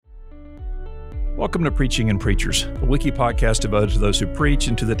Welcome to Preaching and Preachers, a weekly podcast devoted to those who preach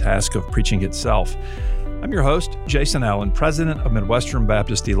and to the task of preaching itself. I'm your host, Jason Allen, president of Midwestern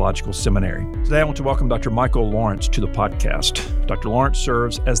Baptist Theological Seminary. Today I want to welcome Dr. Michael Lawrence to the podcast. Dr. Lawrence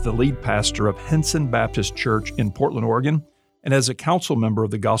serves as the lead pastor of Hinson Baptist Church in Portland, Oregon, and as a council member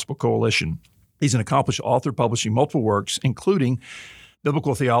of the Gospel Coalition. He's an accomplished author publishing multiple works, including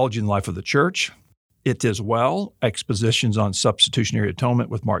Biblical Theology and the Life of the Church, It Is Well, Expositions on Substitutionary Atonement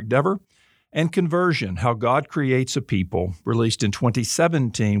with Mark Dever, and Conversion, How God Creates a People, released in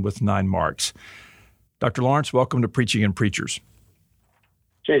 2017 with 9 marks. Dr. Lawrence, welcome to Preaching and Preachers.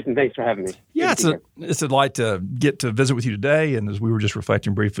 Jason, thanks for having me. Yeah, it's a delight to get to visit with you today. And as we were just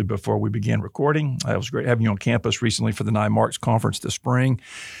reflecting briefly before we began recording, it was great having you on campus recently for the 9 Marks Conference this spring.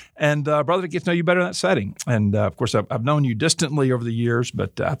 And brother, to get to know you better in that setting. And of course, I've known you distantly over the years,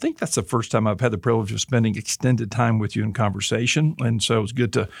 but I think that's the first time I've had the privilege of spending extended time with you in conversation. And so it was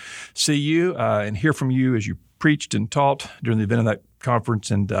good to see you and hear from you as you preached and taught during the event of that conference,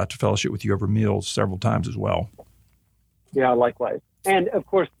 and to fellowship with you over meals several times as well. Yeah, likewise. And of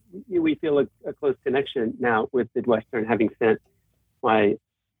course, we feel a close connection now with Midwestern, having sent my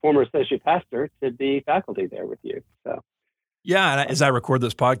former associate pastor to be faculty there with you. So, yeah, and as I record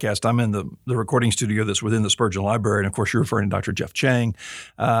this podcast, I'm in the recording studio that's within the Spurgeon Library. And of course, you're referring to Dr. Jeff Chang,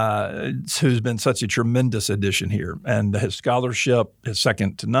 who's been such a tremendous addition here. And his scholarship is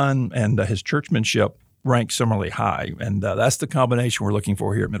second to none, and his churchmanship ranks similarly high. And that's the combination we're looking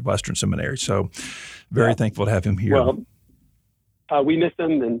for here at Midwestern Seminary. So very thankful to have him here. Well, we miss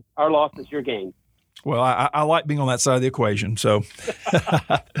him, and our loss is your gain. Well, I like being on that side of the equation. So,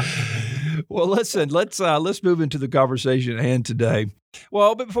 well, listen, let's move into the conversation at hand today.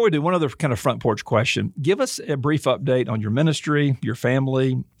 Well, but before we do, one other kind of front porch question. Give us a brief update on your ministry, your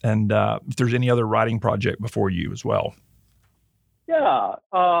family, and if there's any other writing project before you as well. Yeah.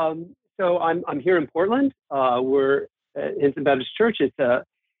 So I'm here in Portland. We're at Hinson Baptist Church. It's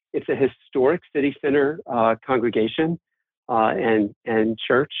a historic city center congregation. And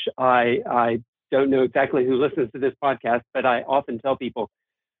church. I don't know exactly who listens to this podcast, but I often tell people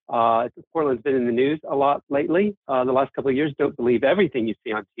Portland's been in the news a lot lately. The last couple of years, don't believe everything you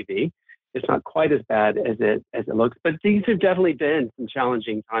see on TV. It's not quite as bad as it looks, but these have definitely been some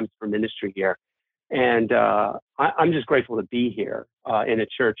challenging times for ministry here. And I'm just grateful to be here in a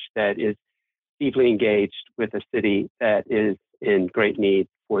church that is deeply engaged with a city that is in great need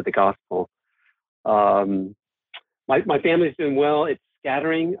for the gospel. My family's doing well. It's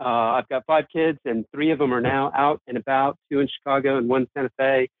scattering. I've got 5 kids, and 3 of them are now out and about, 2 in Chicago and 1 in Santa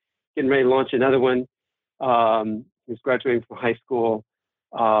Fe, getting ready to launch another one who's graduating from high school.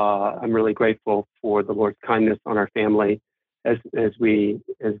 I'm really grateful for the Lord's kindness on our family as we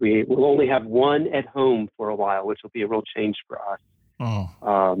will only have 1 at home for a while, which will be a real change for us.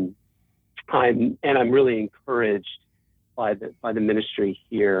 Oh. I'm really encouraged by the ministry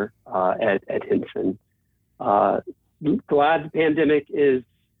here at Hinson. Glad the pandemic is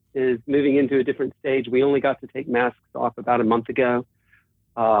moving into a different stage. We only got to take masks off about a month ago.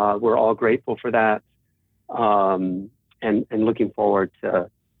 We're all grateful for that, and looking forward to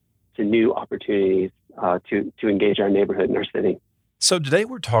new opportunities to engage our neighborhood and our city. So today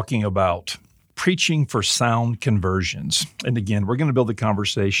we're talking about preaching for sound conversions. And again, we're going to build the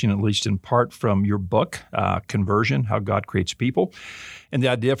conversation, at least in part, from your book, Conversion, How God Creates People. And the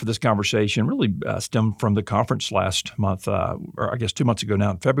idea for this conversation really stemmed from the conference last month, or I guess 2 months ago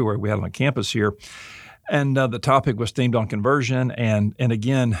now in February, we had on campus here. And the topic was themed on conversion. And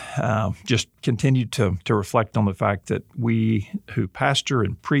again, just continued to reflect on the fact that we who pastor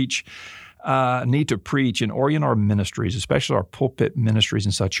and preach need to preach and orient our ministries, especially our pulpit ministries,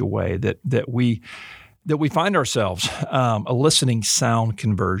 in such a way that we find ourselves eliciting sound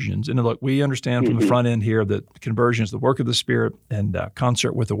conversions. And look, we understand from the front end here that conversion is the work of the Spirit and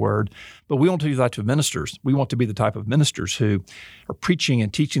concert with the Word. But we want to do that to ministers. We want to be the type of ministers who are preaching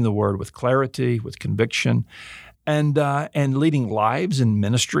and teaching the Word with clarity, with conviction, and leading lives and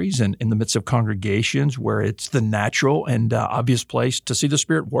ministries and in the midst of congregations where it's the natural and obvious place to see the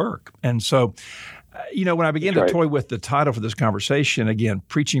Spirit work. And so, when I began to toy with the title for this conversation, again,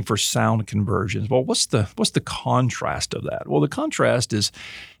 preaching for sound conversions. Well, what's the contrast of that? Well, the contrast is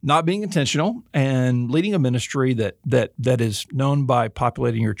not being intentional and leading a ministry that is known by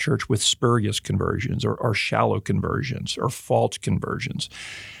populating your church with spurious conversions or shallow conversions or false conversions.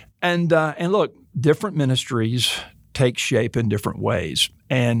 And look, different ministries take shape in different ways.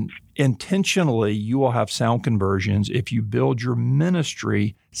 And intentionally, you will have sound conversions if you build your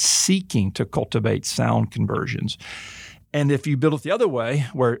ministry seeking to cultivate sound conversions. And if you build it the other way,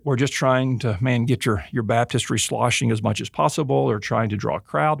 where we're just trying to, get your baptistry sloshing as much as possible or trying to draw a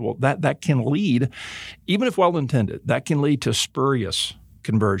crowd, well, that can lead, even if well-intended, that can lead to spurious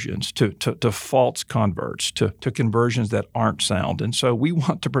conversions, to false converts, to conversions that aren't sound. And so we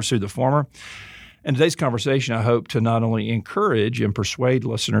want to pursue the former. In today's conversation, I hope to not only encourage and persuade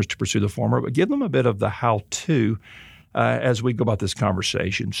listeners to pursue the former, but give them a bit of the how-to as we go about this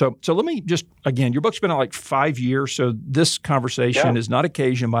conversation. So let me just, again, your book's been out like 5 years, so this conversation is not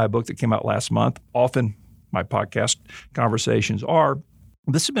occasioned by a book that came out last month. Often my podcast conversations are.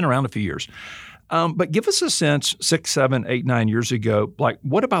 This has been around a few years. But give us a sense, 6, 7, 8, 9 years ago, like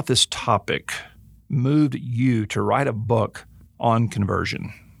what about this topic moved you to write a book on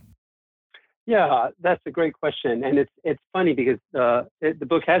conversion? Yeah, that's a great question. And it's funny because the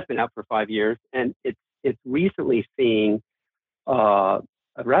book has been out for 5 years, and it's recently seeing a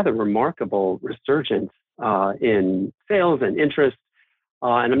rather remarkable resurgence in sales and interest.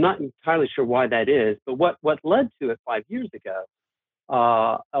 And I'm not entirely sure why that is, but what led to it 5 years ago?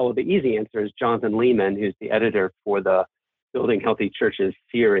 The easy answer is Jonathan Lehman, who's the editor for the Building Healthy Churches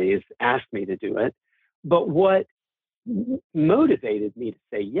series, asked me to do it. But what motivated me to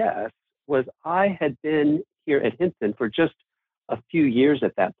say yes was I had been here at Hinson for just a few years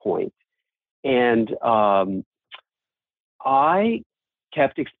at that point. And I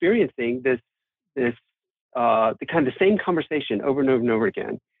kept experiencing the same conversation over and over and over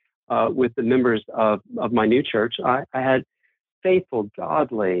again with the members of my new church. I had faithful,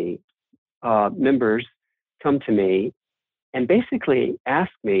 godly members come to me and basically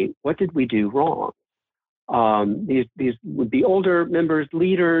ask me, what did we do wrong? These would be older members,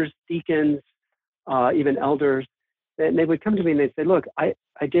 leaders, deacons, even elders. And they would come to me and they'd say, look, I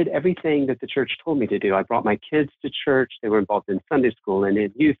did everything that the church told me to do. I brought my kids to church. They were involved in Sunday school and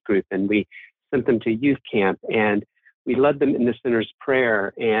in youth group, and we sent them to youth camp, and we led them in the sinner's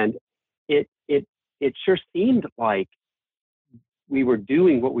prayer. And it sure seemed like we were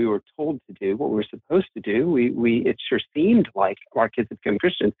doing what we were told to do, what we were supposed to do. It sure seemed like our kids had become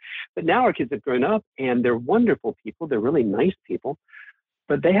Christians, but now our kids have grown up and they're wonderful people. They're really nice people,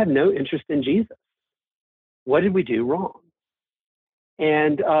 but they have no interest in Jesus. What did we do wrong?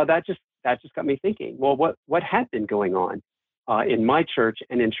 And that just got me thinking, well, what had been going on in my church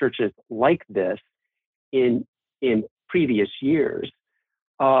and in churches like this in previous years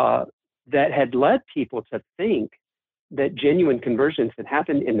that had led people to think that genuine conversions had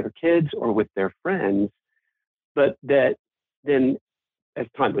happened in their kids or with their friends, but that then, as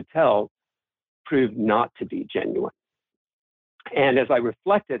time would tell, proved not to be genuine. And as I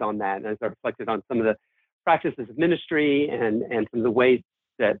reflected on that, and as I reflected on some of the practices of ministry and some of the ways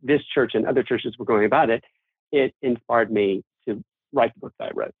that this church and other churches were going about it, it inspired me to write the book that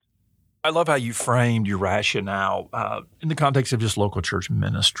I wrote. I love how you framed your rationale in the context of just local church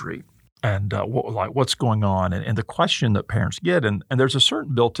ministry and what's going on and the question that parents get. And there's a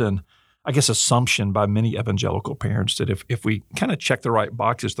certain built-in, I guess, assumption by many evangelical parents that if we kind of check the right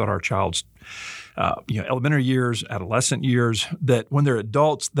boxes that our child's elementary years, adolescent years, that when they're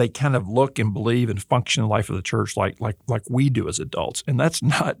adults, they kind of look and believe and function in the life of the church like we do as adults. And that's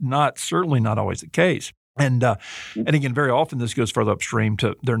certainly not always the case. And again, very often this goes further upstream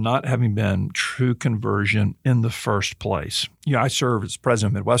to there not having been true conversion in the first place. I serve as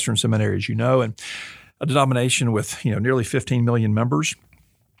president of Midwestern Seminary, as you know, and a denomination with nearly 15 million members,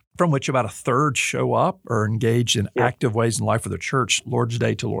 from which about a third show up or engaged in active ways in the life of the church, Lord's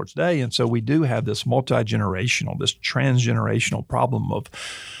Day to Lord's Day. And so we do have this multi-generational, this transgenerational problem of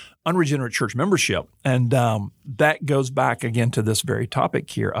unregenerate church membership. And that goes back again to this very topic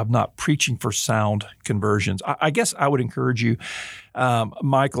here of not preaching for sound conversions. I guess I would encourage you,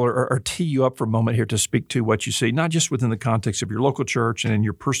 Michael, or tee you up for a moment here to speak to what you see, not just within the context of your local church and in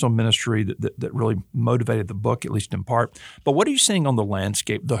your personal ministry that really motivated the book, at least in part, but what are you seeing on the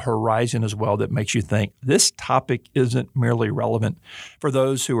landscape, the horizon as well, that makes you think this topic isn't merely relevant for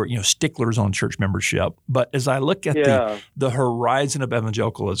those who are sticklers on church membership, but as I look at the horizon of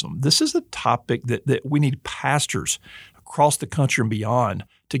evangelicalism, this is a topic that we need pastors across the country and beyond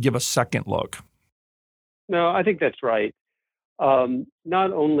to give a second look. No, I think that's right.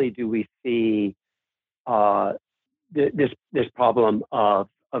 Not only do we see this problem of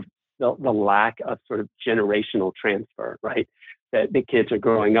the lack of sort of generational transfer, right? That the kids are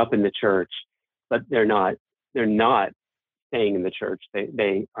growing up in the church, but they're not staying in the church.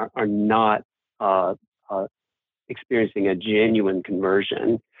 They are not experiencing a genuine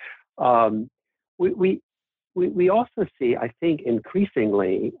conversion. We also see, I think,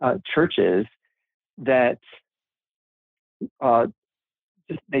 increasingly churches that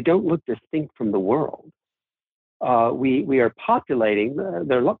they don't look distinct from the world. we are populating.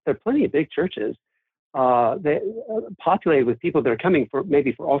 There are plenty of big churches populated with people that are coming for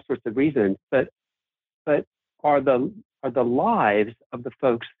all sorts of reasons, but are the lives of the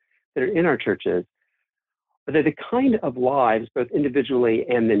folks that are in our churches, are they the kind of lives, both individually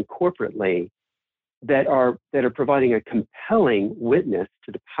and then corporately, that are providing a compelling witness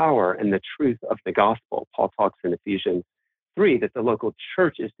to the power and the truth of the gospel? Paul talks in Ephesians 3 that the local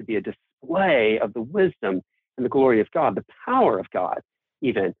church is to be a display of the wisdom and the glory of God, the power of God,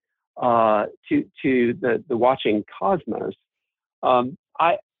 even to the watching cosmos.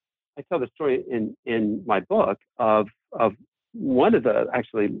 I tell the story in my book of one of the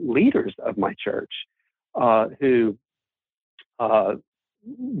actually leaders of my church who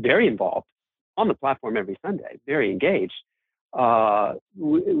very involved on the platform every Sunday, very engaged.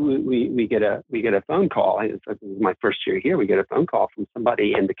 We get a phone call. This is my first year here. We get a phone call from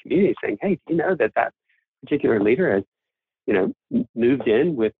somebody in the community saying, "Hey, do you know that particular leader has, moved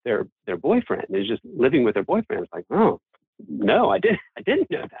in with their boyfriend? Is just living with their boyfriend?" It's like, "Oh, no, I didn't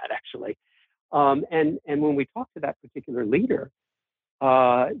know that actually." And when we talked to that particular leader,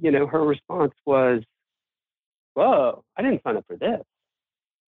 her response was, "Whoa, I didn't sign up for this.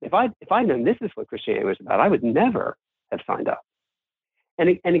 If I'd known this is what Christianity was about, I would never have signed up." And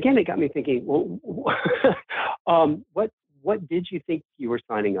again, it got me thinking, well, what did you think you were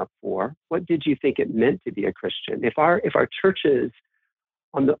signing up for? What did you think it meant to be a Christian? If our churches,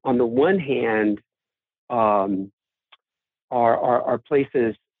 on the one hand, are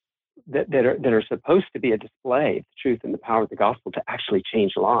places that are supposed to be a display of the truth and the power of the gospel to actually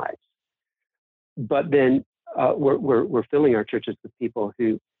change lives, but then we're filling our churches with people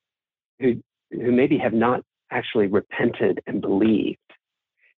who maybe have not actually repented and believed.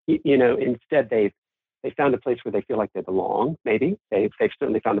 Instead they found a place where they feel like they belong. Maybe they've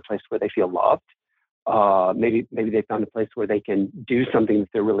certainly found a place where they feel loved. Maybe they found a place where they can do something that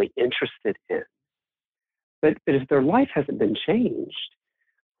they're really interested in. But if their life hasn't been changed,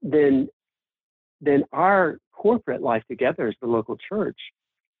 then our corporate life together as the local church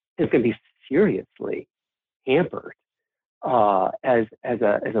is going to be seriously hampered as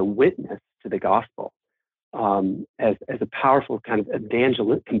a witness to the gospel, as a powerful kind of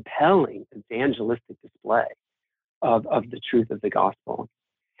compelling evangelistic display of the truth of the gospel.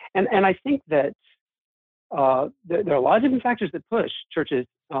 And I think that there are a lot of different factors that push churches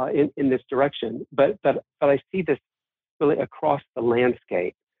in this direction, but I see this really across the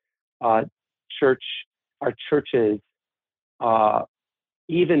landscape. Our churches,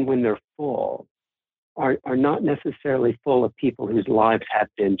 even when they're full, are not necessarily full of people whose lives have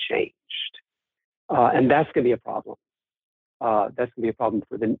been changed, and that's going to be a problem. That's going to be a problem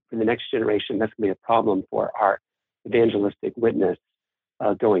for the next generation. That's going to be a problem for our evangelistic witness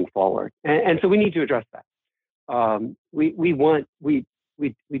going forward, and so we need to address that. We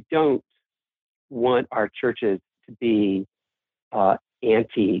don't want our churches to be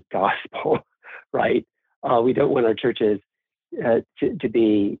anti-gospel, right? We don't want our churches to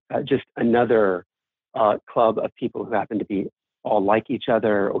be just another club of people who happen to be all like each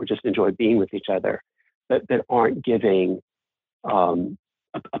other or just enjoy being with each other, but that aren't giving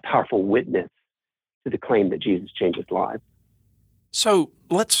a powerful witness to the claim that Jesus changes lives. So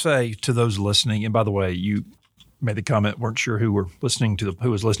let's say to those listening, and by the way, you made the comment, weren't sure who was listening to the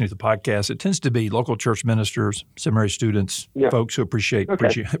podcast. It tends to be local church ministers, seminary students, folks who appreciate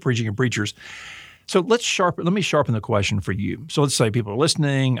preaching and preachers. So let me sharpen the question for you. So let's say people are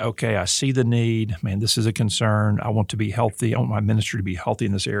listening. Okay, I see the need. Man, this is a concern. I want to be healthy. I want my ministry to be healthy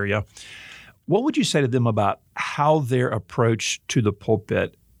in this area. What would you say to them about how their approach to the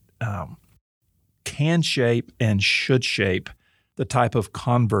pulpit can shape and should shape the type of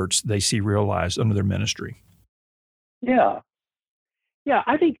converts they see realized under their ministry? Yeah.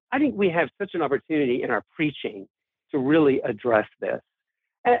 I think we have such an opportunity in our preaching to really address this,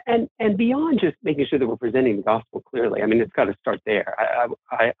 and beyond just making sure that we're presenting the gospel clearly. I mean, it's got to start there.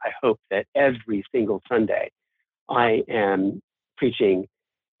 I hope that every single Sunday I am preaching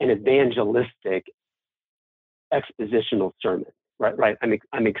an evangelistic, expositional sermon. Right.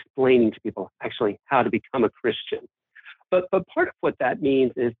 I'm explaining to people actually how to become a Christian. But part of what that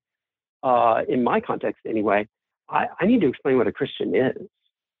means is, in my context anyway, I need to explain what a Christian is.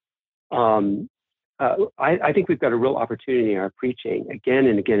 I think we've got a real opportunity in our preaching again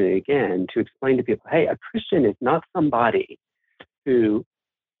and again and again to explain to people, hey, a Christian is not somebody who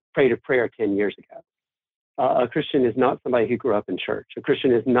prayed a prayer 10 years ago. A Christian is not somebody who grew up in church. A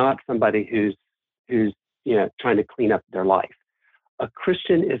Christian is not somebody who's trying to clean up their life. A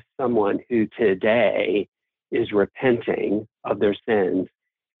Christian is someone who today is repenting of their sins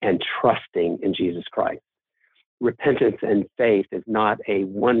and trusting in Jesus Christ. repentance and faith is not a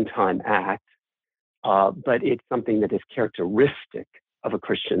one-time act, but it's something that is characteristic of a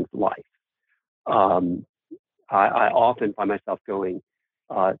Christian's life. I often find myself going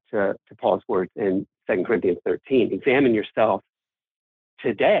to Paul's words in 2 Corinthians 13, examine yourself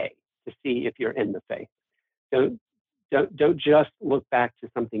today to see if you're in the faith. Don't just look back to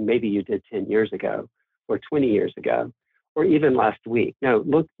something maybe you did 10 years ago or 20 years ago or even last week. No,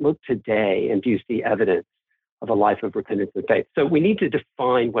 look today, and do you see evidence of a life of repentance and faith? So we need to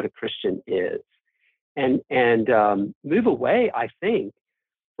define what a Christian is and move away, I think,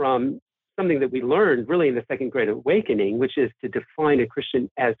 from something that we learned really in the Second Great Awakening, which is to define a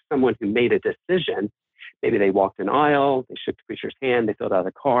Christian as someone who made a decision. Maybe they walked an aisle, they shook the preacher's hand, they filled out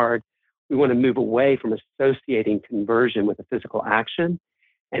a card. We want to move away from associating conversion with a physical action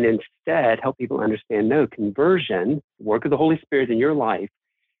and instead help people understand, no, conversion, work of the Holy Spirit in your life,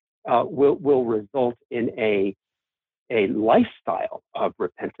 will result in a lifestyle of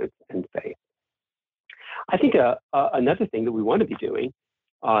repentance and faith. I think another thing that we want to be doing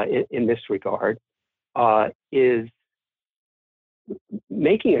in this regard is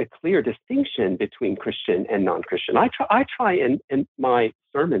making a clear distinction between Christian and non-Christian. I try in my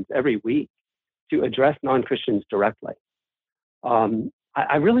sermons every week to address non-Christians directly.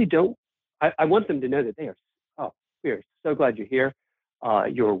 I really don't. I want them to know that we're so glad you're here.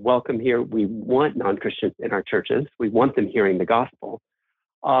 You're welcome here. We want non-Christians in our churches. We want them hearing the gospel.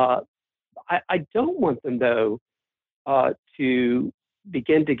 I don't want them, though, to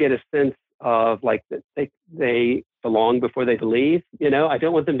begin to get a sense of like that they belong before they believe. I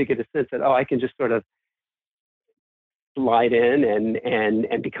don't want them to get a sense that, I can just sort of slide in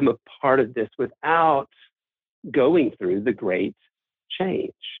and become a part of this without going through the great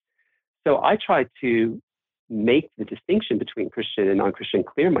change. So I try to make the distinction between Christian and non-Christian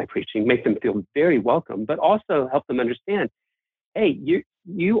clear in my preaching, make them feel very welcome, but also help them understand, hey,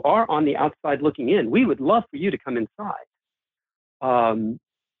 you are on the outside looking in. We would love for you to come inside.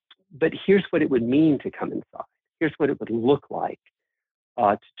 But here's what it would mean to come inside. Here's what it would look like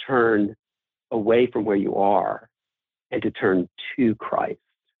to turn away from where you are and to turn to Christ.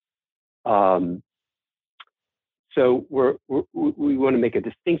 So we want to make a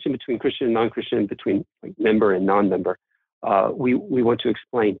distinction between Christian and non-Christian, between like member and non-member. We want to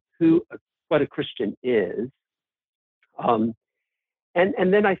explain what a Christian is. And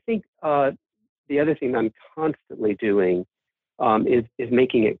then I think the other thing I'm constantly doing is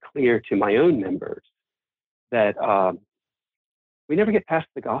making it clear to my own members that we never get past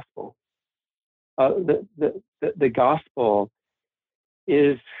the gospel. The gospel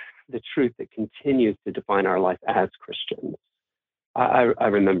is the truth that continues to define our life as Christians. I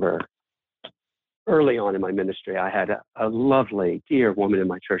remember early on in my ministry, I had a lovely, dear woman in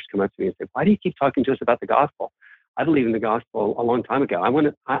my church come up to me and say, "Why do you keep talking to us about the gospel? I believe in the gospel a long time ago. I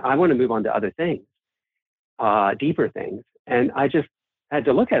want to move on to other things, deeper things." And I just had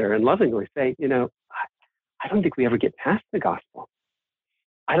to look at her and lovingly say, I don't think we ever get past the gospel.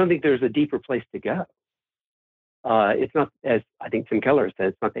 I don't think there's a deeper place to go. It's not, as I think Tim Keller said,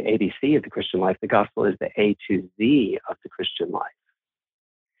 it's not the ABC of the Christian life. The gospel is the A to Z of the Christian life.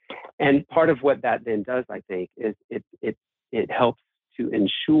 And part of what that then does, I think, is it helps to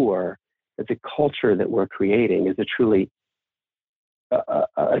ensure that the culture that we're creating is a truly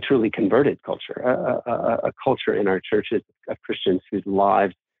converted culture, a culture in our churches of Christians whose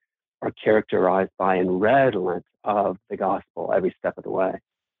lives are characterized by and redolent of the gospel every step of the way.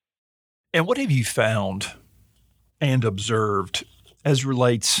 And what have you found and observed as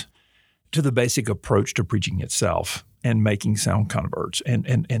relates to the basic approach to preaching itself and making sound converts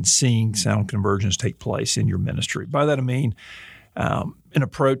and seeing sound conversions take place in your ministry? By that I mean an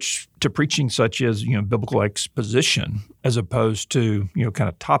approach to preaching such as biblical exposition, as opposed to kind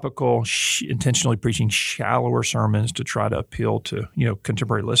of topical, intentionally preaching shallower sermons to try to appeal to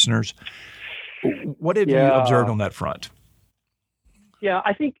contemporary listeners. What have you observed on that front? Yeah,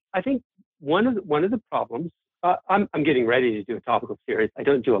 I think one of the problems. I'm getting ready to do a topical series. I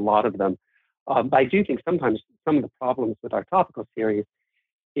don't do a lot of them, but I do think sometimes some of the problems with our topical series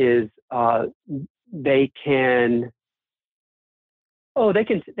is they can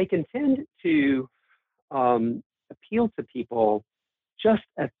tend to appeal to people just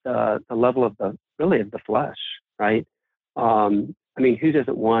at the level of the flesh, right? Who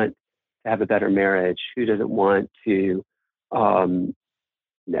doesn't want to have a better marriage? Who doesn't want to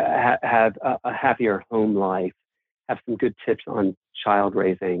have a happier home life? Have some good tips on child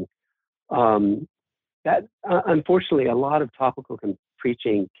raising? That unfortunately, a lot of topical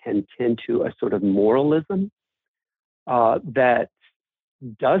preaching can tend to a sort of moralism that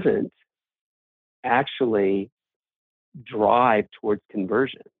doesn't actually drive towards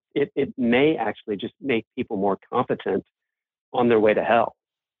conversion. It may actually just make people more competent on their way to hell.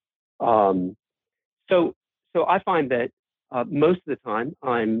 So I find that most of the time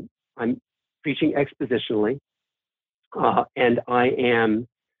I'm preaching expositionally, and I am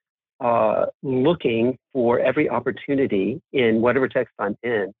looking for every opportunity in whatever text I'm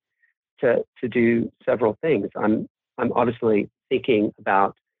in to do several things. I'm obviously thinking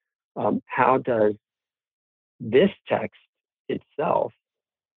about how does this text itself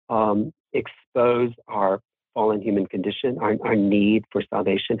expose our fallen human condition, our need for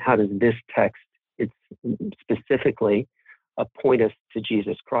salvation? How does this text specifically point us to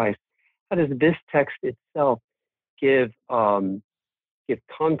Jesus Christ? How does this text itself give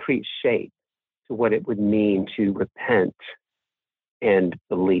concrete shape to what it would mean to repent and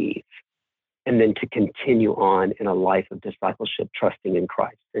believe, and then to continue on in a life of discipleship, trusting in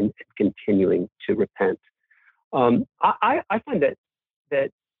Christ and continuing to repent? I find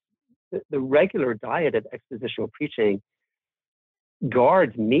that the regular diet of expositional preaching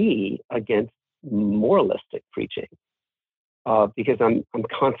guards me against moralistic preaching, because I'm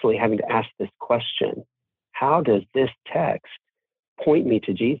constantly having to ask this question: how does this text point me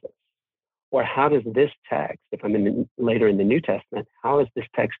to Jesus? Or how does this text, if I'm later in the New Testament, how is this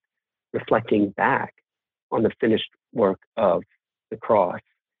text reflecting back on the finished work of the cross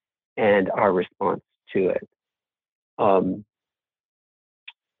and our response to it?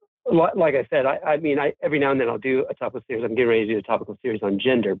 Like I said, I mean, every now and then I'll do a topical series. I'm getting ready to do a topical series on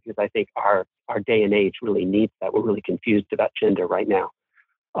gender, because I think our day and age really needs that. We're really confused about gender right now.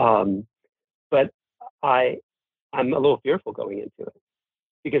 But I'm a little fearful going into it,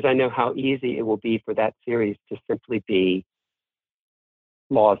 because I know how easy it will be for that series to simply be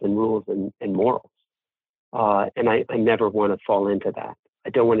laws and rules and morals. And I never want to fall into that. I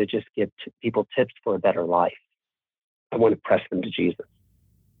don't want to just give people tips for a better life. I want to press them to Jesus.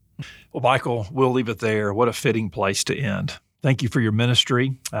 Well, Michael, we'll leave it there. What a fitting place to end. Thank you for your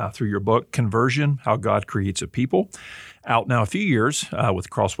ministry through your book, Conversion, How God Creates a People. Out now a few years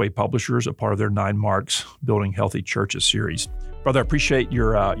with Crossway Publishers, a part of their 9 Marks Building Healthy Churches series. Brother, I appreciate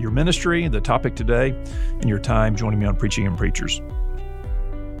your ministry, the topic today, and your time joining me on Preaching and Preachers.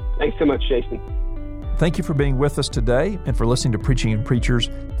 Thanks so much, Jason. Thank you for being with us today and for listening to Preaching and Preachers.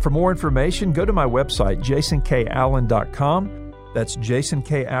 For more information, go to my website, jasonkallen.com. That's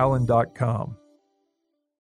jasonkallen.com.